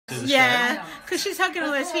do the Yeah, because she's hugging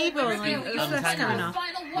all those people and that's going off.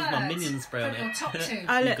 There's my minion spray on it.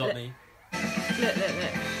 Oh, You look, got look. me. Look, look,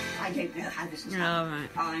 look. I don't know how this is Oh, happening. right.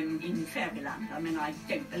 I'm in fairyland. I mean, I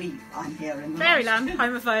don't believe I'm here in the Fairyland, lost.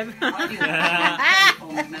 homophobe. I do have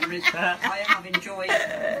fond memories. I have enjoyed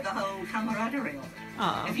the whole camaraderie of it.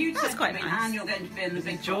 Oh, If you that's said quite to me, nice. Anne, you're going to be in the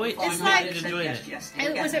big Enjoy- front it's five like- minutes, enjoying yes, it. yes,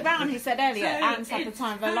 It yes. was it Rowan who said earlier, Anne's had the it's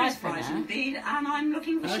time of her very life in surprising there. indeed, and I'm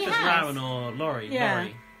looking I don't know She if it's has. Rowan or Laurie. Yeah.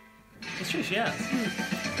 Laurie. It's true, she has.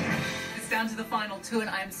 It's down to the final two, and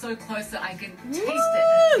I am so close that I can taste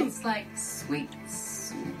Woo! it. It's like sweet,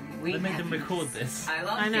 sweet. They made them happiness. record this. I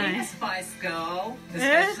love I know. being a Spice Girl,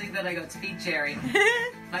 especially that I got to be Jerry.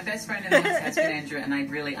 My best friend in the house has been Andrew, and I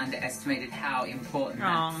really underestimated how important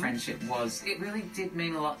Aw. that friendship was. It really did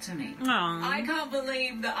mean a lot to me. Aw. I can't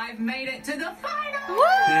believe that I've made it to the final.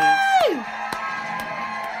 Woo!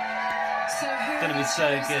 So who It's gonna be so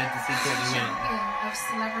good to see Courtney win. champion of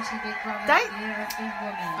Celebrity Big Brother Don't- Year of the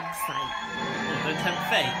Woman? Fuck's sake. Don't tempt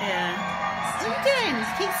fate. Yeah. What are you doing?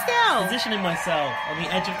 Keep still. Positioning myself on the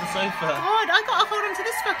edge of the sofa. God, I gotta hold on to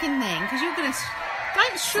this fucking thing because you're gonna.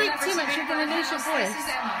 Don't shriek too much, you're gonna lose your voice. This is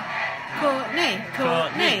Emma. Courtney,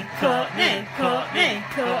 Courtney, Courtney, Courtney,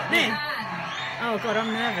 Courtney. Anne. Oh God, I'm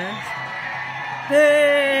nervous.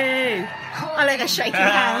 Boo! I like a shaking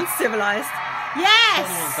hand, civilised. Courtney wants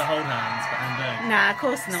Yes! to hold hands, but I don't. Nah, of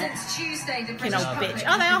course not. Since Tuesday, the You British know, public bitch.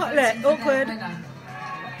 Oh, they are. voted Look, for their awkward. winner.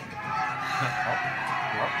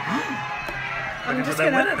 I'm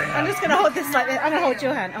just gonna hold this like this. I'm gonna hold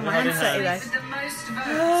your hand. Oh, my hand's sweaty though. With the most votes,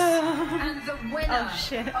 Oh, and the winner Oh,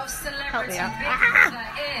 shit. of Help Celebrity me Big out. Brother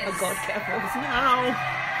is... Oh God, careful. No.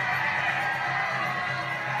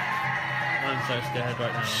 I'm so scared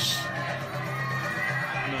right now.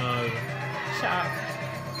 No. Shut up.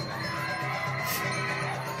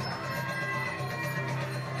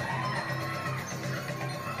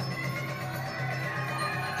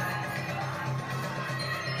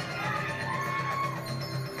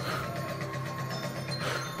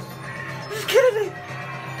 It's gonna be.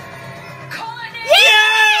 Courtney!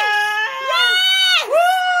 Yes! Yes!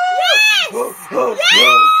 Yes!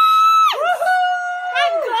 Yes!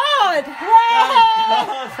 Thank God!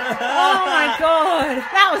 Oh my God!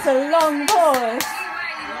 That was a long pause.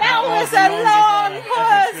 That was a long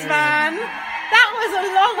pause, man. That was a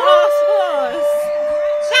long ass pause.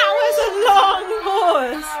 That was a long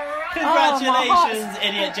pause. Congratulations,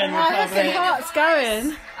 idiot general My fucking public. heart's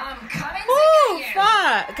going. I'm coming Oh to get you.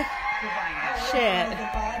 fuck! Shit.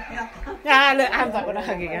 Ah, look, I'm back when I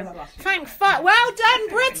hug again. Thank fuck. Well done,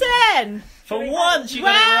 Britain. For once, you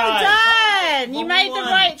Well got it right. done. You For made the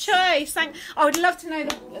once. right choice. Thank. I would love to know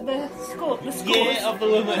the score. The scores. Year of the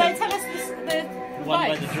woman. Will they tell us the Won by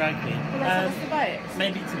votes? the drag queen. Will they tell us the votes?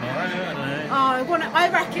 Maybe tomorrow, I don't know. Oh, I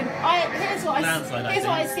reckon. Here's what Landslide, I here's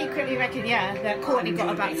what I think. secretly reckon. Yeah, that Courtney got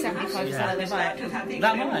about 75% of the vote.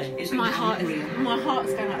 That high? My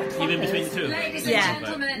heart's going like a Even between the two of them. Ladies Yeah. and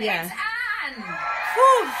gentlemen, Yeah. it's Anne!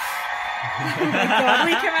 Whew. Oh my God,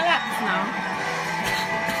 we can relax now.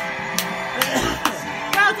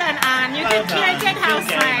 Well done, Anne. You're Well good. done. You're a good Good game,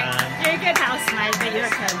 housemate. Anne. You're a good housemate, but you're a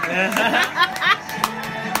cunt.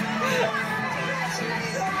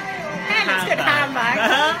 Hey, looks good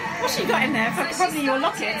handbag. What's she got in there? Probably your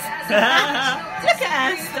lockets. Look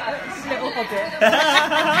at us, little hobbit.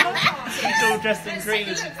 She's all dressed in green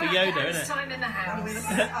as for Yoda, isn't it? Time in the house.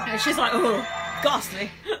 And she's like, oh, ghastly.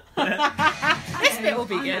 This bit will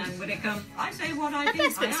be good. Widde-comes. I say what I The do.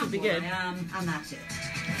 best I bits am will be what good. I am, and that's it.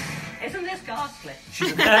 Isn't this ghastly?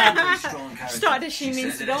 She's a very strong character. Started as she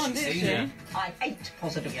means to said go it on, as didn't she's she? seen it. I hate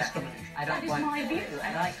positive discrimination. I That don't is want my view,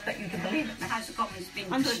 and I expect you to believe it. The House of Commons has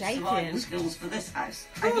been I'm good shaking. survival skills for this house.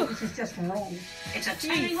 I think this is just wrong. It's a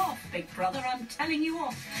telling off, big brother. I'm telling you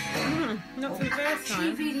off. Not for the I first actually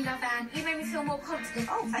time. really love Anne. You made me feel more confident.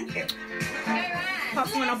 Oh, thank you. Go, Anne! Apart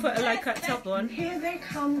from when I put a low cut top on. Here they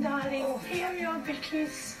come, darling. Here are your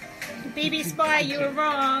bickies. BB Spy, you were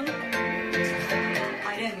wrong.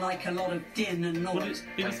 I don't like a lot of din and What noise.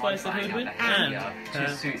 did BB Spice say who would win? Anne.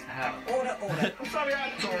 Order, order. I'm sorry,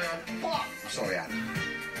 Anne. Sorry, Anne. What? I'm sorry, Anne.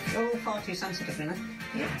 You're all far too sensitive, you know.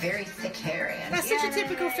 You're very thick hairy. That's such a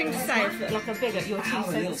typical thing to say for like a bigot. You're too I have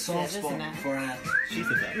a little soft sensitive, spot isn't it? for Anne. She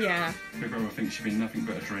said that. Yeah. Big Brother thinks she's been nothing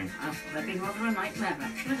but a dream. They've been rather a nightmare,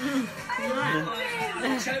 actually.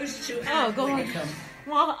 Chose to Oh God. Widde-comes.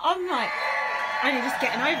 Well, I'm like only just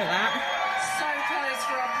getting over that. So close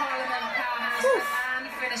for a Parliament powerhouse, but Anne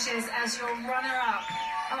finishes as your runner-up.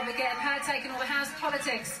 I'll be getting her taking all the house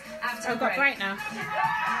politics after I've the got break. great now.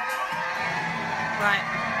 Right,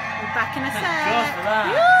 we're back in a Thank sec. God for that.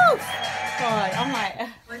 Woo! God, I'm like,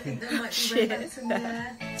 I think there might be Shit. romance in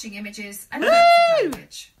there. Watching images and Woo! fancy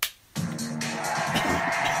language.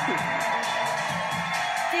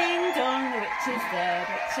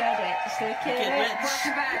 Welcome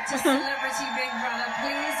back to Celebrity Big Brother.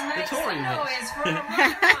 Please make Tory some witch. noise for a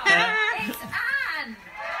runner-up. It's Anne.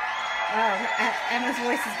 Oh, Emma's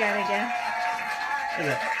voice is going again. Is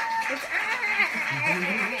it?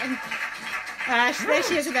 It's there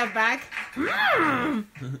she is with her bag.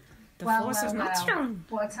 The force is not strong.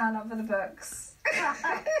 What a turn up for the books.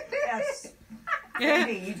 Yes. Yeah.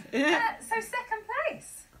 Indeed. So second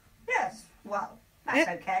place. Yes. Well, that's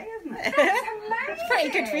okay, isn't it? That's amazing. Pretty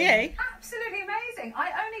good for you. Absolutely amazing.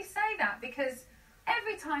 I only say that because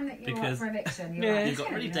every time that you're up Because- for eviction, you're Yeah. like, You've it's got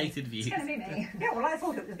gonna really be me. dated views. It's going to be me. Yeah, well, I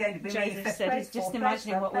thought it was going to be me. Joseph fifth said place, he's just fourth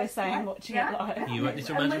imagining place, what we're first saying, place. watching Yeah. it live. You won't need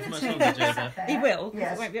to And imagine when for the much two longer, judges Joseph. up there, He will, because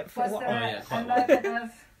Yes. it won't be up for was what? there yeah, quite a well. moment of,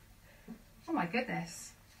 oh my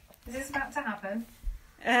goodness, is this about to happen?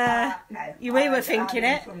 No, we were I thinking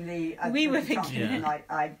mean, it. from the, We were from the thinking junction,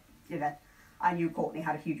 it. and I knew Courtney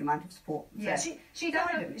had a huge amount of support. Yeah, So. she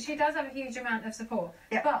does have a huge amount of support.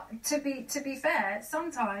 Yeah. But to be fair,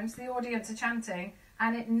 sometimes the audience are chanting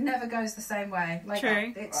and it never goes the same way. Like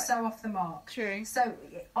True. it's Right. so off the mark. True. So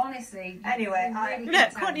honestly, Anyway, you I- really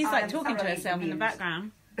Look, can Courtney's tell. like I'm talking to thoroughly herself in the amused.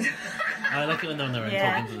 background. I like it when they're on their own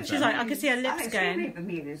Yeah. talking to She's themselves. like, I can see her I'm lips extremely going.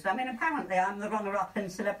 amused. I mean, apparently I'm the runner-up in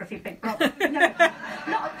Celebrity Big Brother. No,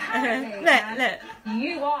 not apparently. Look.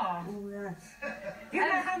 You are. Oh, yes. Do you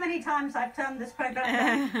know how many times I've turned this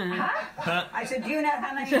programme down? Huh? I said, do you know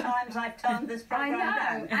how many times I've turned this I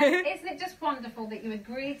programme know. down? And isn't it just wonderful that you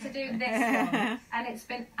agreed to do this one? And it's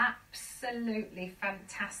been absolutely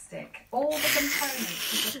fantastic. All the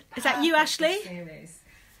components. of the Is that you, perfect Ashley? Series.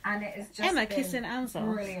 And it is just Emma been kissing Anne's off.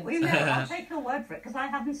 brilliant. Well, you know, I'll take your word for it because I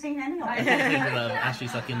haven't seen any of I it. People are actually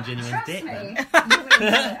sucking genuine Trust dick me, then. you will enjoy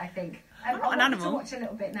it, I think. I'm not I an want you animal. to watch a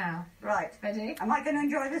little bit now. Right. Ready? Am I going to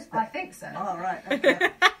enjoy this bit? I think so. Oh, right. Okay.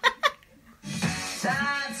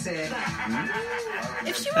 That's it.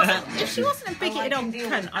 If she wasn't a bigoted old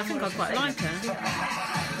cunt, I think I'd quite like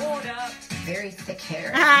her. Order. Very thick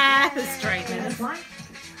hair. The straightness. Her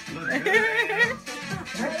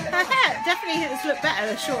hair definitely has looked better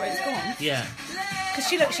the shorter it's gone. Yeah. Because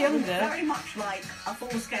she looks younger. Very much like a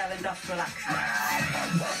full-scale industrial action.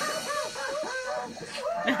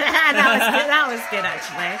 that was good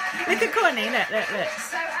actually. Look at Courtney, look.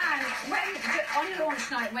 So, Anne, on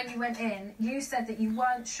launch night, when you went in, you said that you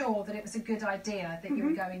weren't sure that it was a good idea that you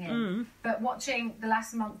were going in. But watching the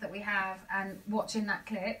last month that we have and watching that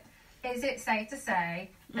clip, is it safe to say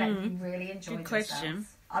that you really enjoyed Good question. yourselves?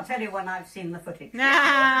 I'll tell you when I've seen the footage. Nah.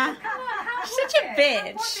 Come on, how She's was such a it? bitch.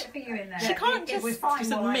 How was it for you in there? She can't It was fine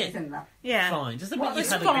just while I admit. was in there. Yeah. Fine. Just What admit was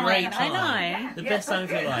you've had a fine? great I time. know. The Yeah, best time of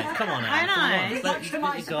your okay. life. Come on, I Anne. know. Come on. Much to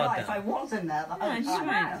my surprise, I was in there the whole Nice, time.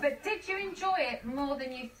 right. But did you enjoy it more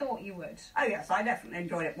than you thought you would? Oh yes, I definitely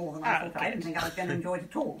enjoyed it more than I thought. I didn't think I was going to enjoy it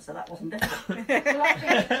at all, so that wasn't difficult. Well, I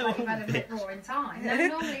think like you've had a bit roaring time. Now,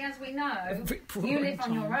 normally, as we know, you live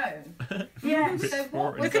on your own. Yeah, So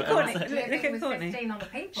what was Look at it Courtney. like Look at living with Courtney. 15 other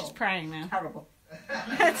people? She's praying now. terrible.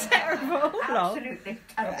 Terrible. Lol. Absolutely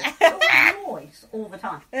terrible. Noise all the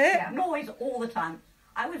time. Yeah. Noise all the time.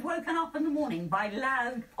 I was woken up in the morning by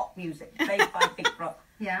loud pop music played by Big Brother.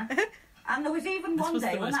 Yeah. And there was even one was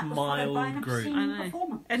day the when most that was followed by an mild group. obscene I know.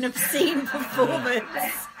 performance. An obscene performance.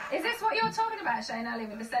 Is this what you're talking about, Shane Alley,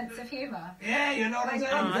 with the sense of humour? Yeah, you're not When as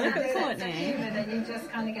you're Oh, into look that at sense of Courtney. humour, then you just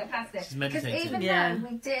kind of get past it. She's Because meditating. even Yeah. though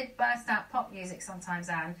we did burst out pop music sometimes,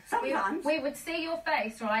 Anne, Sometimes. we would see your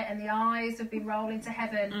face, right, and the eyes would be rolling to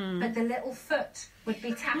heaven, but the little foot would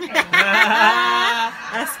be tapping.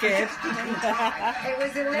 That's good. It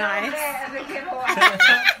was a little Nice. bit of a giveaway.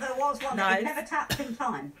 There was one Nice. that never tapped in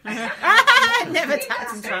time. Never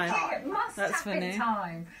tapped in time. It must That's tap funny. in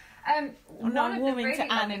time. I'm One not of the warming really to Anne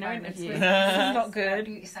lovely in her moments interview. was This is not a good.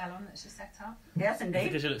 beauty salon that she set up. Yes, indeed.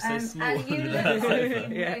 Because you look so small And you under that sofa.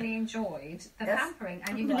 Yeah. really enjoyed the Yes. pampering,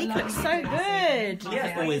 and you Monique got a looks lovely so beauty good. scene.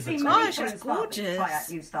 Yes, Always well, you looks see, good. Monique Oh, she was was part of the gorgeous. Try Out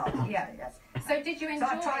New Start. Yeah, yes. So did you So enjoy?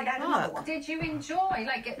 I tried out another one. Did you enjoy,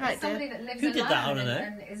 like, Right, somebody that lives Who alone did that? I wanna and,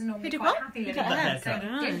 know. and is normally Who did quite what? happy Who living did alone, that? so I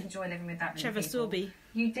don't know. didn't enjoy living with that many Trevor people. Sorby.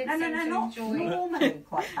 You did No, seem to not enjoy. normally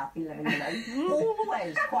quite happy living alone.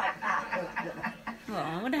 Always quite happy. Oh,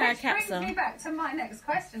 I wonder how her Which cats brings me are. back to my next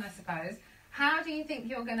question, I suppose. How do you think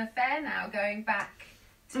you're going to fare now, going back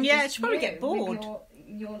to Yeah, this she'll probably get room bored. with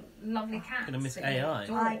your lovely cats? Gonna miss that you AI.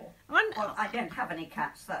 adore? Well, I don't have any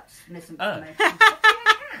cats. That's misinformation.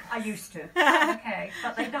 I used to, Okay.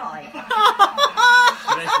 but they died. She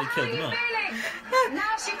basically How are killed you them off. feeling?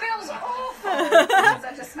 Now she feels awful, as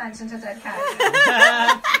I just mentioned, a dead cat.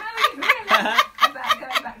 How are you feeling about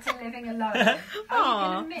going back to living alone? Are you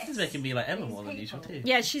Aw. going to miss This is making me like Emma these more than usual people? too.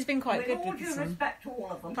 Yeah, she's been quite With good all with due this one. respect to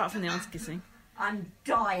all of them, Apart from the ass kissing. I'm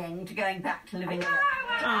dying to going back to living here.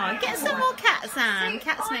 Oh, get some more cats, Anne. See,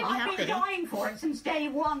 Cats make me I've been happy. dying for it since day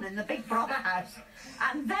one in the Big Brother house.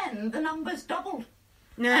 And then the numbers doubled.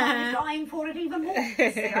 I'm Nah. dying for it even more. See,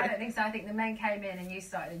 I don't think so. I think the men came in and you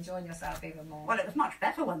started enjoying yourself even more. Well, it was much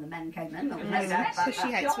better when the men came in. There was no doubt about Especially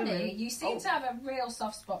She that. hates Johnny. women. You seem to have a real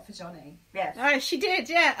soft spot for Johnny. Yes. Oh, she did,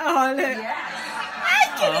 yeah. Oh, look.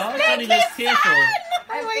 Oh, Johnny looks tearful.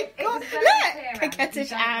 Oh my It was god. very Look, clear, Anne,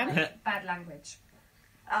 coquettish you don't Anne. like bad language.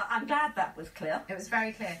 I'm glad that was clear. It was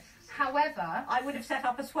very clear. However, I would have set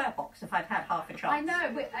up a swear box if I'd had half a chance. I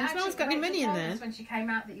know. Smells got any money in told there. us when she came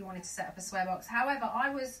out that you wanted to set up a swear box. However, I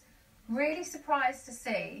was really surprised to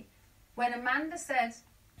see when Amanda said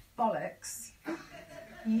bollocks,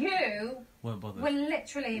 you Won't bother. were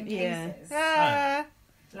literally in pieces, Yeah.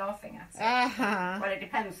 laughing at it. Uh-huh. Well, it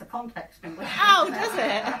depends the context in which. Oh, does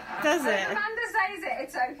it? Does When it? Amanda says it,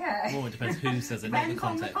 it's okay. More, it depends who says it, not the Depends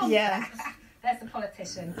on the context. context. Yeah. There's the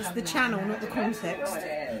politician. It's the channel, not the context.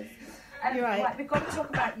 You're right. We've got to talk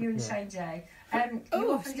about you and Shane J. You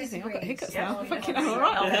Oh, often excuse me, I've got disagreed hiccups Yeah. now. on- Fucking on- hell, all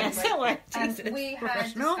right on on- this, don't we? Jesus, we had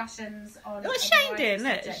professional. discussions on What's a Shane variety doing? of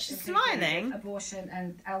Look, subjects, she's including smiling. Abortion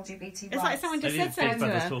and LGBT It's like rights. someone just Maybe said something Big to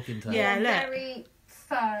Brother's her. talking to her. Yeah, You're look. very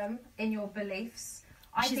firm in your beliefs.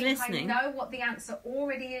 I She's think listening. I know what the answer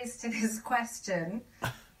already is to this question.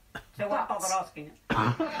 So why bother asking it?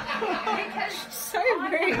 Because So I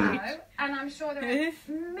rude. know, and I'm sure there are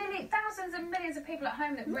thousands and millions of people at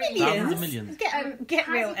home that really Thousands of millions. Get has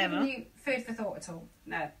real, it given Emma. you food for thought at all?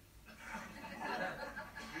 No.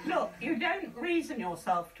 Look, you don't reason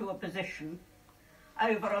yourself to a position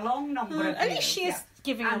over a long number of years. At least she is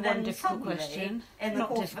giving her and one then difficult suddenly, question. in the Not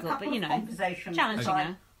course of a difficult, couple but you of know, conversations, challenging decide,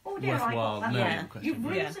 her. Oh dear, I Worthwhile, got that knowing wrong. question,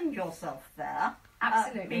 You've yeah. reasoned yourself there.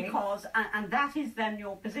 Absolutely. Because, and that is then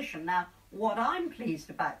your position. Now, what I'm pleased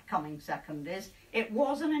about coming second is it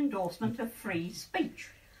was an endorsement of free speech.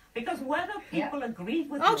 Because whether people agreed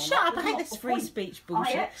with Oh, you or shut not up. I was hate not this the free point. speech I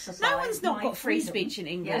bullshit. exercised No one's not my got free freedom speech in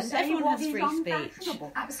England. to say Everyone what has is free speech.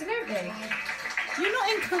 unfashionable. Absolutely. You're not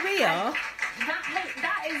in Korea.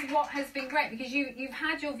 That is what has been great because you've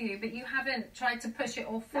had your view, but you haven't tried to push it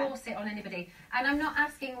or force it on anybody. And I'm not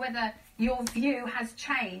asking whether your view has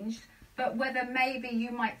changed, but whether maybe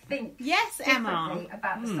you might think Yes, Emma. differently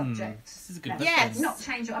about the subject. This is a good Yes. question. Not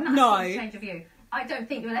change your. I'm not No. asking you to change your view. I don't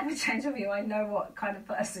think you'll ever change your view. I know what kind of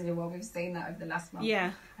person you are. We've seen that over the last month.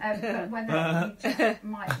 Yeah. But whether you just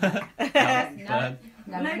might.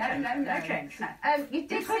 No, No change, no. You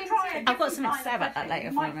did You could seem try to. a I've got different something to line say of about that question. later You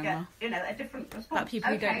if I might remember. get, a different response. About people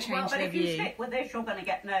who Okay, don't well, change But their if you view. stick with this, you're going to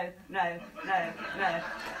get no.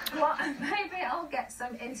 Well, maybe I'll get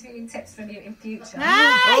some interviewing tips from you in future.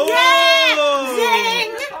 Ah,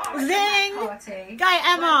 yeah! Zing! Zing! Party. Go,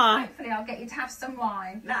 Emma! Hopefully, I'll get you to have some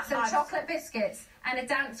wine, No, some I've- chocolate biscuits, and a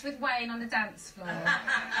dance with Wayne on the dance floor.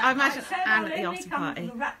 I imagine said Anne I'll at the only after come party. to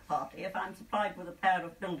the rap party if I'm supplied with a pair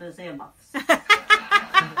of builder's earmuffs.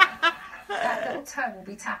 That little toe will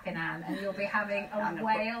be tapping, Anne, and you'll be having And a I've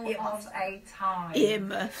whale got earmuffs. of a time.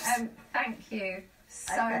 Earmuffs. Thank you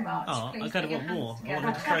so Okay. much. Oh, I Please kind of put want your more. hands I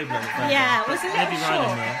wanted to together. throw them. Yeah, it was a little Maybe short.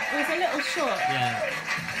 riding there. It was a little short. Yeah.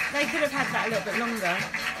 They could have had that a little bit longer.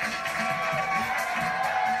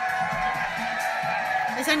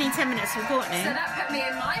 It's only 10 minutes for Courtney. So that put me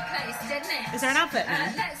in my place, didn't it? Is there an advert now?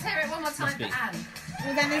 Let's hear it one more time Must for be. Anne.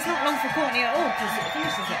 Well, then it's not long for Courtney at all because it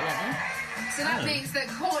finishes at 11. So that means that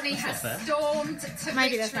Courtney has fair. stormed to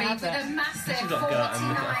Maybe there's victory an with a advert. massive She's got to go out and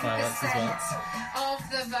look at the fireworks as 49% of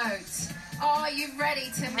the vote. Are you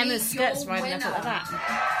ready to meet Emma's your skirt's riding winner? up like that.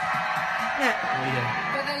 Look. Oh,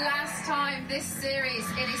 yeah. For the last time this series,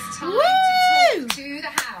 it is time Woo! to talk to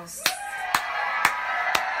the house.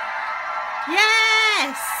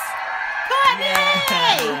 Yes! Courtney!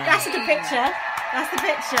 Yeah. That's a good picture. That's the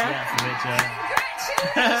picture. Yeah, it's a picture.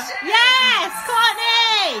 Congratulations! Yes!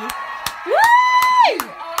 Courtney! Woo! You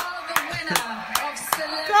are the winner of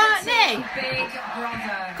Courtney! Celebrity Big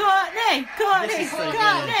Brother. Courtney! Courtney! This is so good.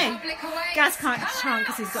 Courtney! Public awaits. Gaz can't Come chant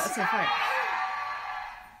because he's got a out. sore throat.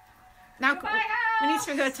 Now, Goodbye, we need house.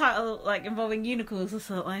 to think of a title like involving unicorns or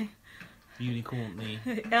something. Unicorn-y.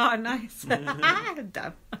 Oh, nice. Dumb.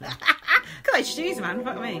 Got those shoes, man.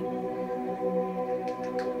 Fuck me.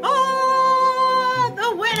 Oh,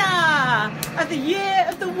 the winner of the Year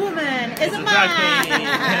of the Woman is It's a a drag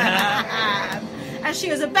man. And she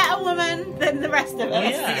was a better woman than the rest of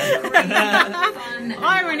us. Yeah. Fun.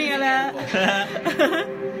 Irony alert.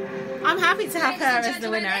 I'm happy to have her as the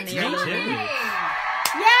winner in the Me Year of the too. Woman.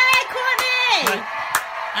 Yay, Courtney!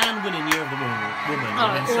 And winning Year of the Woman. Oh, You've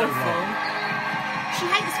been so awful. wrong. She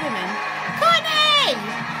hates women. Courtney!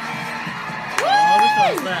 Oh, I wish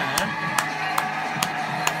I was Woo! there.